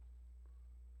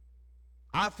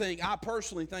 I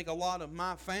personally think a lot of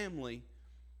my family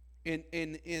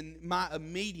in my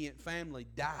immediate family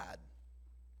died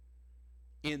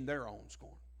in their own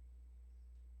scorn.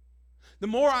 The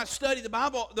more I study the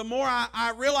Bible, the more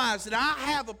I realize that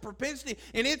I have a propensity,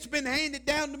 and it's been handed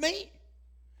down to me.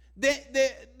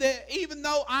 That even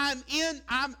though I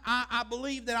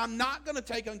believe that I'm not going to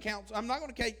take counsel. I'm not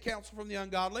going to take counsel from the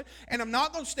ungodly, and I'm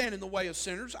not going to stand in the way of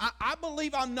sinners. I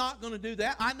believe I'm not going to do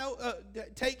that. I know,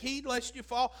 take heed lest you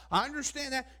fall. I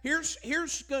understand that.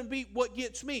 Here's going to be what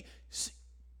gets me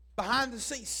behind the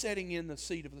scenes, sitting in the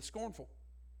seat of the scornful,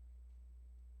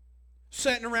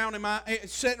 sitting around in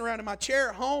my chair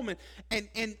at home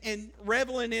and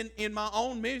reveling in my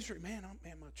own misery. Man,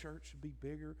 my church should be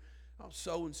bigger. Oh,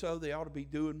 so and so, they ought to be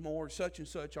doing more. Such and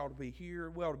such ought to be here.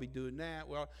 We ought to be doing that.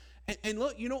 Well, and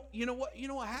look, you know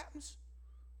what happens?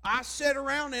 I sit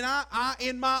around and I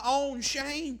in my own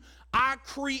shame, I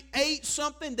create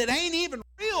something that ain't even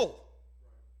real.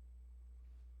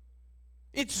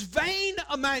 It's vain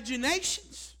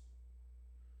imaginations.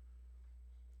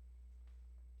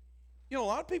 You know, a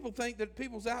lot of people think that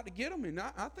people's out to get them, and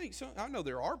I think so. I know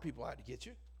there are people out to get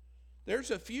you.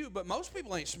 There's a few, but most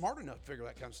people ain't smart enough to figure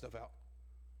that kind of stuff out.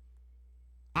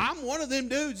 I'm one of them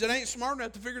dudes that ain't smart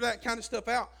enough to figure that kind of stuff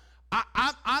out.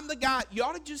 I'm the guy, you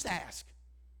ought to just ask.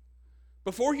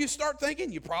 Before you start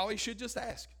thinking, you probably should just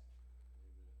ask.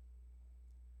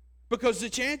 Because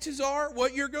the chances are,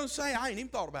 what you're going to say, I ain't even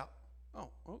thought about. Oh,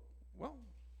 well.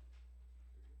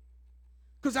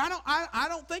 Because I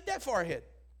don't think that far ahead.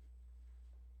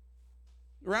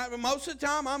 Right? But most of the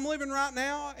time I'm living right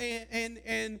now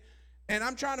and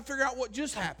I'm trying to figure out what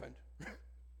just happened.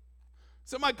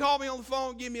 Somebody called me on the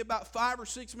phone, gave me about 5 or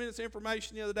 6 minutes of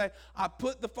information the other day. I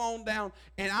put the phone down,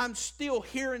 and I'm still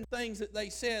hearing things that they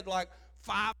said like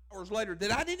 5 hours later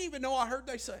that I didn't even know I heard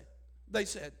they said.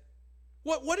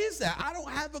 What is that? I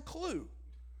don't have a clue.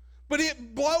 But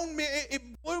it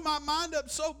blew my mind up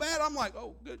so bad, I'm like,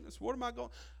 oh, goodness, what am I going?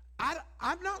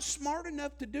 I'm not smart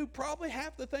enough to do probably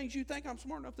half the things you think I'm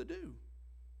smart enough to do.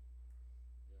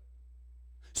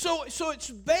 So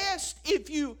it's best if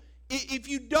you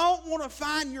don't want to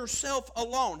find yourself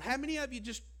alone. How many of you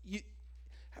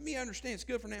how many understand it's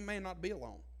good for that man not to be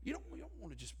alone? You don't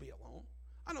want to just be alone.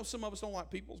 I know some of us don't like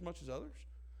people as much as others.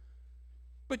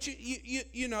 But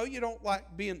you know you don't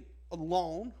like being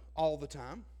alone all the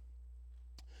time.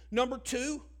 Number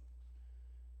 2,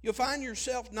 you'll find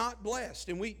yourself not blessed.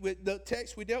 And with the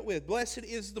text we dealt with, blessed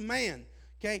is the man.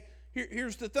 Okay,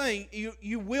 here's the thing.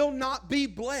 You will not be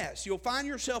blessed. You'll find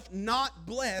yourself not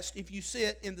blessed if you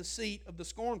sit in the seat of the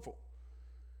scornful.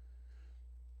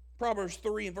 Proverbs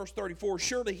 3 and verse 34,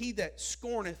 surely he that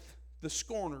scorneth the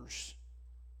scorners,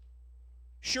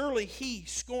 surely he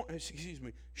scorneth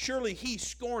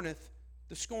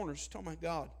the scorners. Talking about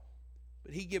God.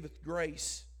 But he giveth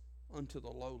grace unto the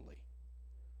lowly.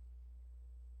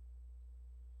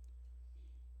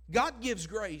 God gives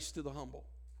grace to the humble.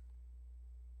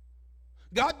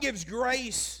 God gives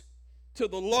grace to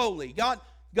the lowly.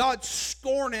 God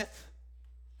scorneth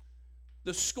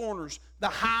the scorners, the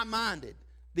high-minded,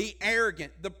 the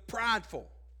arrogant, the prideful.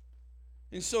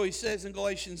 And so he says in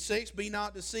Galatians 6, be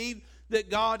not deceived, that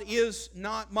God is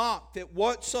not mocked, that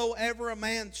whatsoever a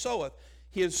man soweth,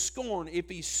 his scorn, if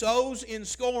he sows in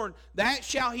scorn, that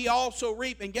shall he also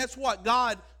reap. And guess what?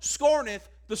 God scorneth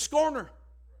the scorner.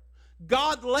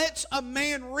 God lets a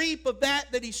man reap of that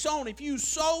he's sown. If you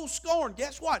sow scorn,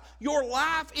 guess what? Your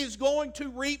life is going to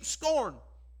reap scorn.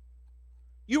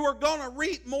 You are going to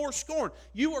reap more scorn.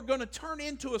 You are going to turn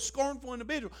into a scornful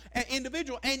individual. And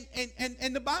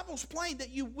the Bible's plain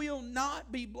that you will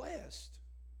not be blessed.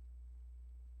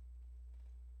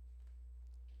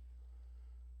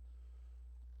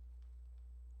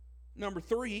 Number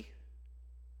 3,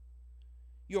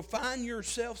 you'll find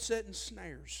yourself setting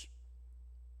snares.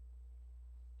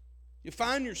 You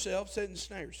find yourself setting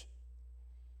snares.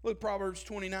 Look at Proverbs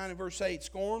 29 and verse 8.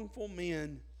 Scornful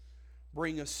men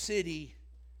bring a city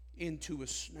into a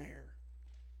snare,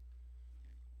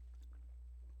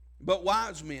 but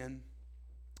wise men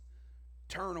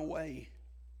turn away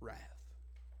wrath.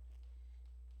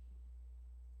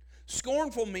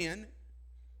 Scornful men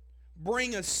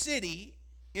bring a city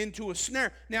into a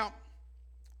snare. Now,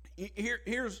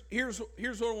 here's what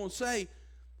I want to say.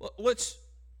 Let's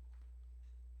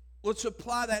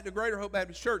apply that to Greater Hope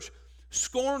Baptist Church.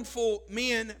 Scornful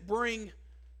men bring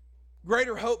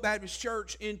Greater Hope Baptist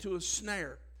Church into a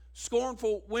snare.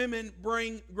 Scornful women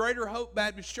bring Greater Hope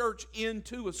Baptist Church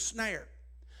into a snare.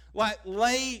 Like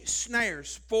lay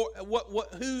snares for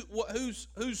whose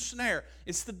snare?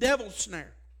 It's the devil's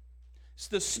snare. It's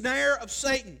the snare of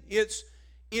Satan.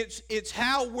 It's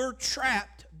how we're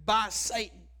trapped by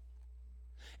Satan.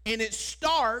 And it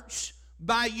starts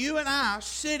by you and I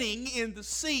sitting in the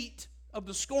seat of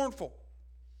the scornful.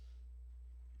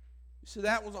 So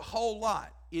that was a whole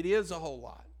lot. It is a whole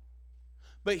lot.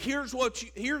 But here's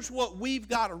what we've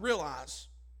got to realize.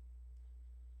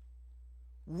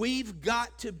 We've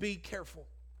got to be careful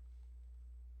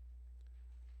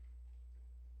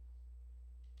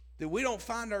that we don't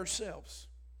find ourselves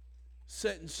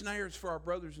setting snares for our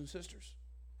brothers and sisters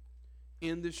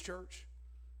in this church,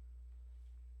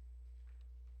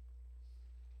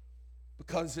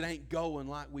 because it ain't going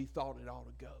like we thought it ought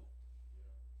to go.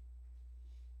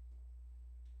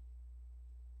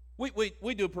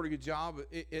 We do a pretty good job.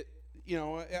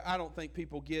 I don't think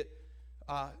people get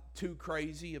too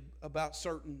crazy about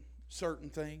certain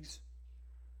things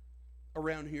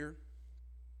around here.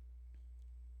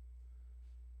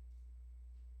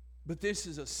 But this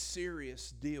is a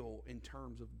serious deal in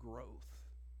terms of growth.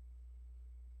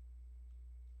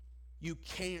 You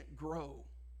can't grow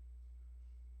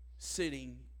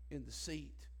sitting in the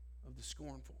seat of the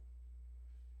scornful.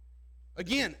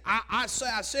 Again, I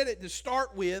said it to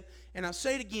start with, and I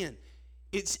say it again.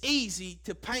 It's easy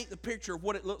to paint the picture of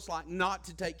what it looks like not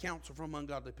to take counsel from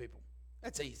ungodly people.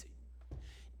 That's easy.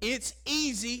 It's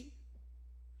easy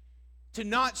to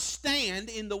not stand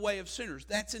in the way of sinners.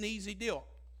 That's an easy deal,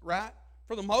 right?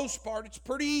 For the most part, it's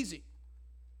pretty easy.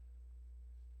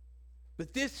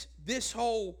 But this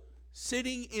whole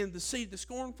sitting in the seat of the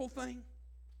scornful thing,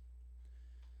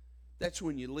 that's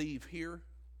when you leave here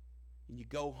and you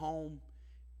go home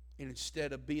And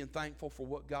instead of being thankful for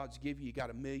what God's given you, you got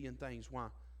a million things. Why?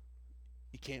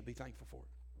 You can't be thankful for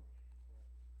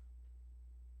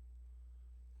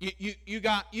it. You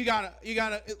got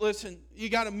to listen. You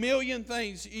got a million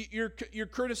things. You're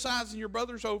criticizing your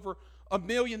brothers over a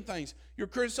million things. You're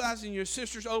criticizing your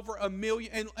sisters over a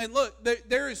million. And look,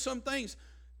 there is some things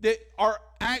that are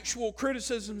actual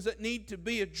criticisms that need to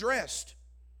be addressed.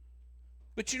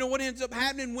 But you know what ends up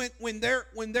happening when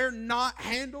they're not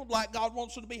handled like God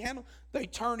wants them to be handled? They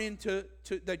turn into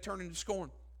scorn.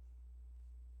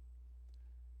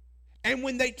 And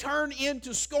when they turn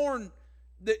into scorn,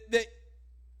 that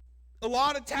a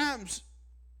lot of times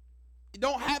it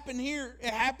don't happen here.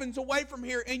 It happens away from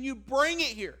here, and you bring it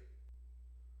here.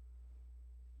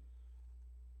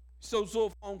 So those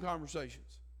little phone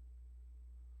conversations.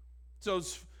 So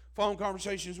those phone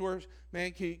conversations where,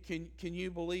 man, can you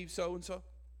believe so and so?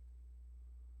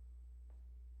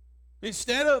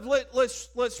 Instead of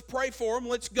let's pray for them,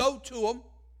 let's go to them.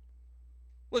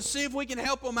 Let's see if we can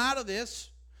help them out of this.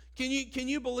 Can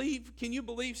you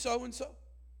believe so and so?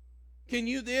 Can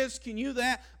you this? Can you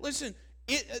that? Listen,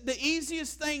 the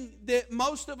easiest thing that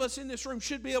most of us in this room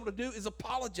should be able to do is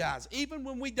apologize, even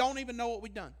when we don't even know what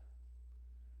we've done.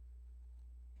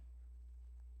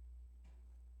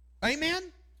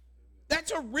 Amen?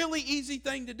 That's a really easy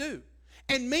thing to do.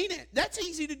 And mean it. That's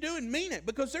easy to do and mean it.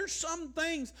 Because there's some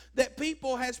things that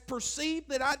people has perceived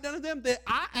that I've done to them that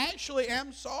I actually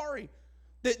am sorry.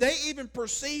 That they even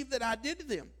perceive that I did to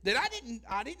them. That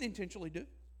I didn't intentionally do.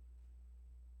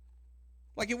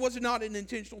 Like it was not an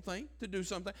intentional thing to do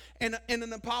something. And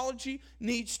an apology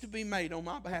needs to be made on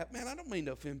my behalf. Man, I don't mean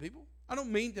to offend people. I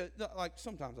don't mean to, like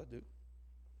sometimes I do.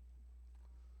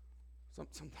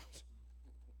 Sometimes.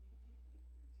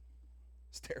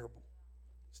 It's terrible.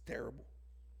 It's terrible.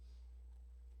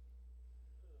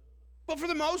 But for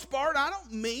the most part, I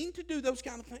don't mean to do those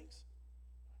kind of things.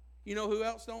 You know who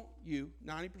else don't? You.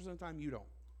 90% of the time, you don't.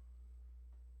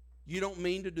 You don't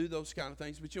mean to do those kind of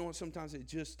things, but you know what? Sometimes it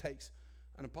just takes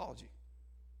an apology.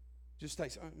 Just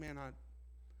takes, oh, man, I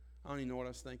don't even know what I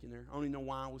was thinking there. I don't even know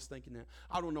why I was thinking that.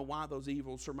 I don't know why those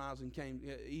evil surmisings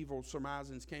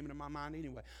came into my mind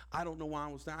anyway. I don't know why I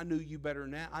was there. I knew you better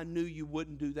than that. I knew you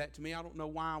wouldn't do that to me. I don't know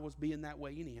why I was being that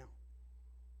way anyhow.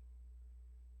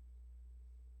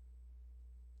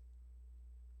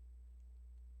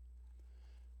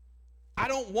 I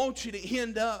don't want you to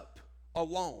end up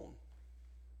alone.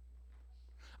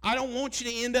 I don't want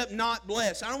you to end up not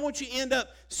blessed. I don't want you to end up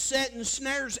setting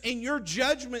snares in your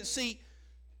judgment seat.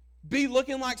 Be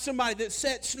looking like somebody that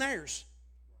set snares.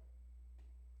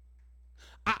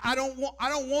 I don't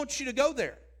want you to go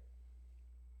there.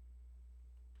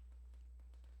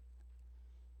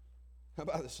 How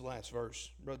about this last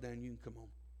verse? Brother Dan, you can come on.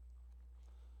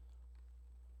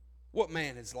 What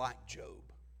man is like Job?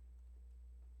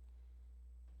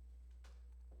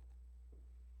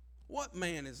 What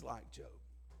man is like Job?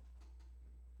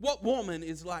 What woman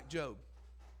is like Job?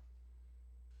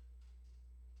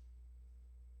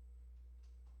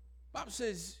 The Bible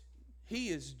says he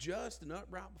is just and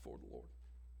upright before the Lord.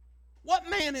 What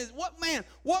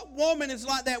woman is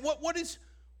like that? What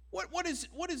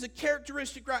is a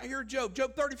characteristic right here of Job?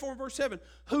 Job 34 verse 7.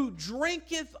 Who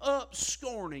drinketh up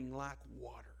scorning like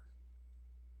water.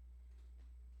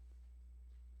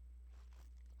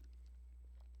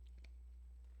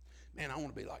 Man, I want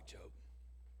to be like Job.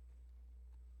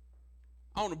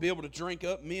 I want to be able to drink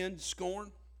up men's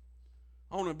scorn.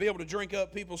 I want to be able to drink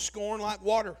up people's scorn like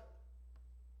water.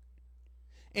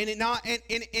 And it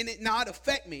not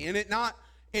affect me, and it not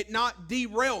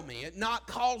derail me, it not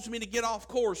cause me to get off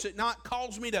course, it not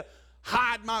cause me to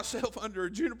hide myself under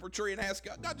a juniper tree and ask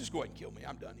God, just go ahead and kill me.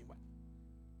 I'm done anyway.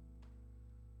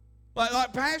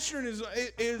 Like pastoring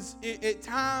is at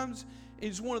times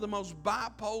is one of the most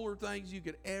bipolar things you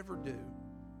could ever do.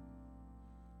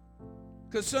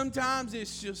 Because sometimes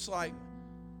it's just like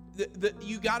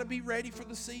you got to be ready for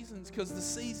the seasons, because the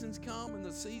seasons come and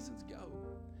the seasons go.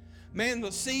 Man,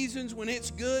 the seasons when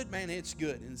it's good, man, it's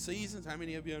good. And the seasons, how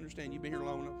many of you understand? You've been here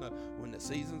long enough to know when the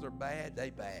seasons are bad, they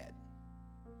bad.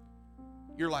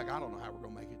 You're like, I don't know how we're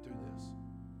going to make it through this.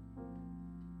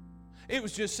 It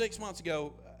was just 6 months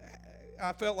ago,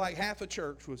 I felt like half the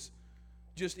church was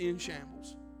just in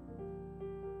shambles.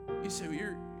 You say,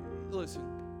 well, listen,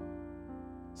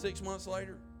 6 months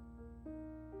later,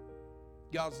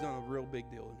 God's done a real big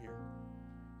deal in here.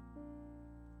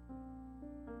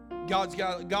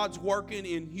 God's working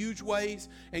in huge ways,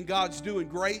 and God's doing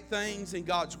great things, and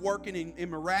God's working in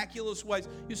miraculous ways.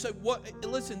 You say, what?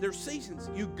 Listen, there's seasons.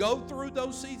 You go through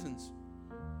those seasons.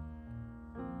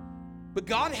 But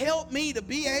God helped me to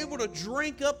be able to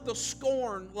drink up the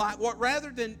scorn rather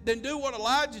than do what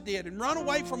Elijah did and run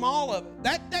away from all of it.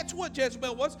 That's what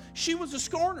Jezebel was. She was a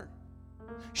scorner.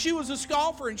 She was a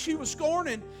scoffer, and she was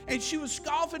scorning, and she was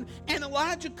scoffing, and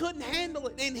Elijah couldn't handle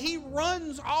it. And he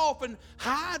runs off and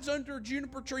hides under a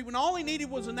juniper tree when all he needed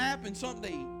was a nap and something to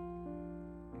eat.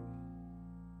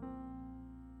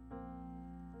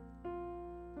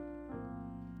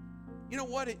 You know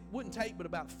what? It wouldn't take but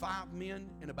about 5 men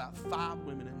and about 5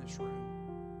 women in this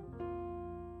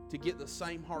room to get the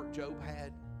same heart Job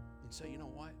had and say, you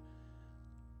know what?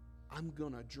 I'm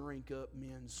going to drink up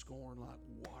men's scorn like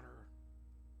water.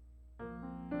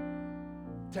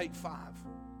 Take 5.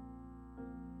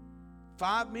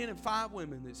 5 men and 5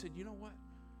 women that said, you know what?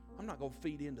 I'm not going to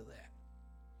feed into that.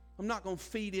 I'm not going to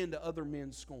feed into other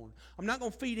men's scorn. I'm not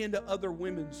going to feed into other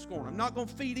women's scorn. I'm not going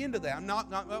to feed into that.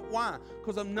 Why?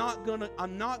 Because I'm not going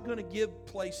to give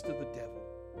place to the devil.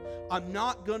 I'm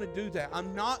not going to do that.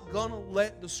 I'm not going to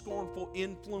let the scornful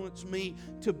influence me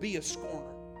to be a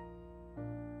scorner.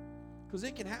 Because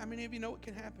it can happen. How many of you know it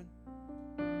can happen?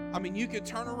 I mean, you could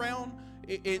turn around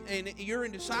and you're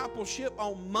in discipleship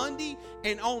on Monday,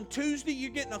 and on Tuesday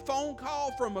you're getting a phone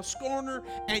call from a scorner,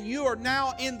 and you are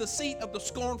now in the seat of the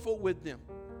scornful with them.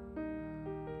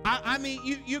 I mean,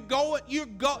 you're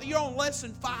on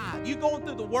lesson 5. You're going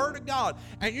through the Word of God,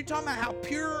 and you're talking about how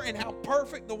pure and how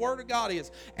perfect the Word of God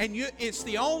is, and it's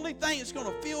the only thing that's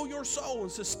going to fill your soul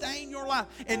and sustain your life.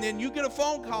 And then you get a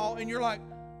phone call, and you're like,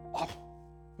 "Oh,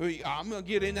 I'm going to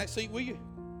get in that seat with you."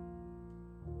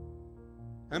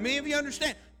 How many of you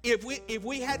understand? If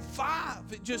we had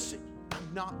 5, it just said,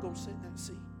 I'm not going to sit in that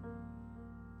seat.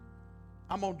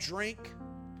 I'm going to drink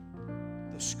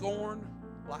the scorn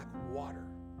like water.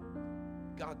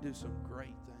 God do some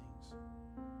great things.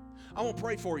 I want to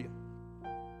pray for you.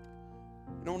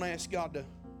 I want to ask God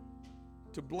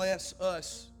to bless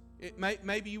us.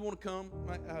 Maybe you want to come.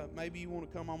 Maybe you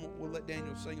want to come. We'll let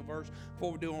Daniel sing a verse.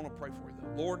 Before we do, I want to pray for you,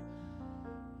 though. Lord,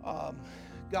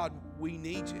 God, we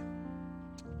need you.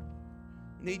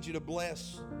 Need you to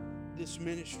bless this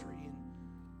ministry. And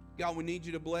God, we need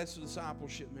you to bless the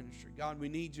discipleship ministry. God, we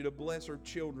need you to bless our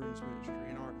children's ministry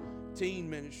and our teen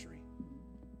ministry.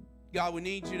 God, we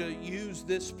need you to use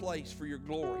this place for your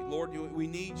glory. Lord, we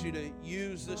need you to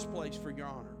use this place for your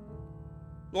honor.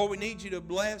 Lord, we need you to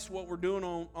bless what we're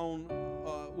doing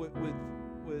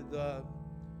with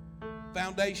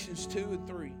Foundations 2 and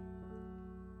 3.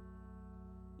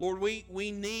 Lord,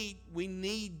 we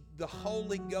need the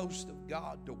Holy Ghost of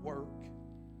God to work.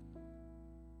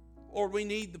 Lord, we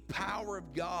need the power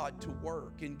of God to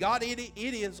work. And God, it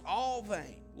is all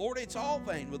vain. Lord, it's all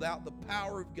vain without the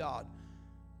power of God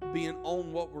being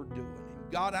on what we're doing.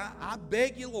 And God, I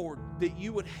beg you, Lord, that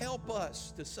you would help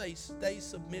us to stay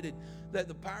submitted, that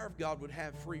the power of God would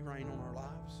have free reign on our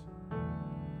lives.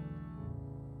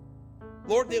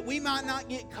 Lord, that we might not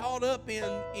get caught up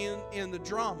in the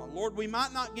drama. Lord, we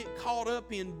might not get caught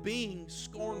up in being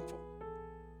scornful.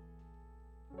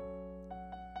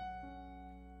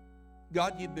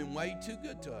 God, you've been way too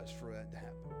good to us for that to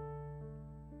happen.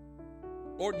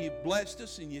 Lord, you've blessed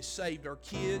us and you saved our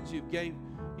kids. You've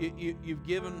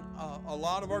given a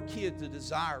lot of our kids a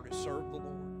desire to serve the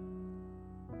Lord.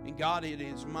 And God, it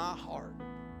is my heart,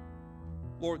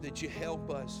 Lord, that you help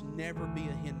us never be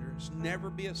a hindrance, never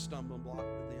be a stumbling block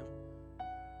to them.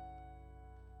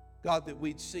 God, that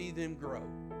we'd see them grow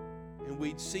and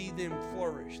we'd see them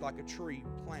flourish like a tree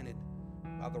planted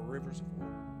by the rivers of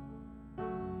water.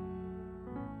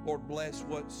 Lord, bless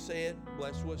what's said,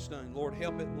 bless what's done. Lord,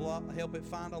 help it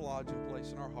find a lodging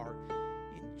place in our heart.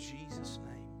 In Jesus'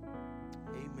 name,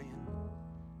 amen.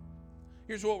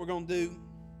 Here's what we're going to do.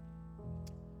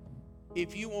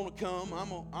 If you want to come, I'm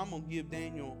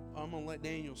gonna let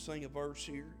Daniel sing a verse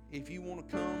here. If you want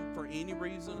to come for any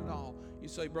reason at all, you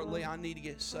say, Brother Lee, I need to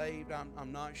get saved.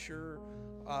 I'm not sure.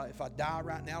 If I die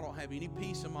right now, I don't have any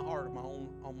peace in my heart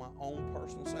on my own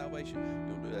personal salvation.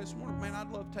 You'll do that this morning. Man, I'd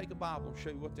love to take a Bible and show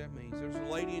you what that means. There's a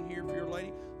lady in here, if you're a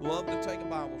lady, love to take a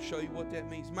Bible and show you what that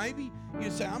means. Maybe you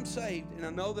say, I'm saved, and I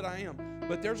know that I am.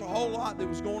 But there's a whole lot that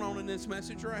was going on in this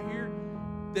message right here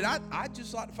that I'd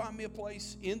just like to find me a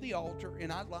place in the altar,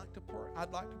 and I'd like to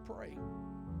pray.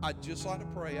 I'd just like to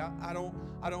pray. I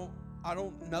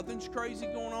don't, nothing's crazy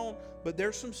going on, but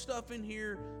there's some stuff in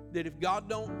here that if God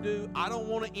don't do, I don't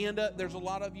want to end up, there's a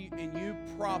lot of you, and you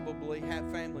probably have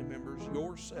family members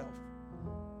yourself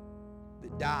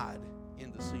that died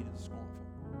in the seat of the scornful.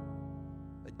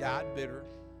 They died bitter.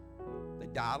 They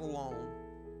died alone.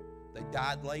 They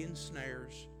died laying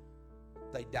snares.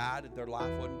 They died and their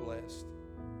life wasn't blessed.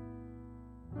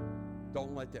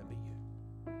 Don't let that be you.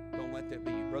 Don't let let that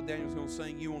be you. Brother Daniel's going to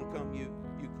sing. You want to come? You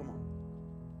come on.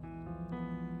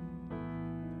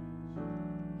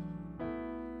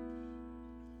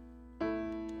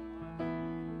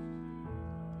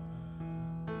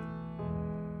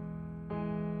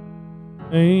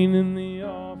 Ain't in the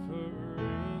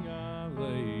offering, I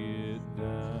lay it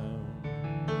down.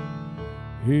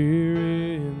 Here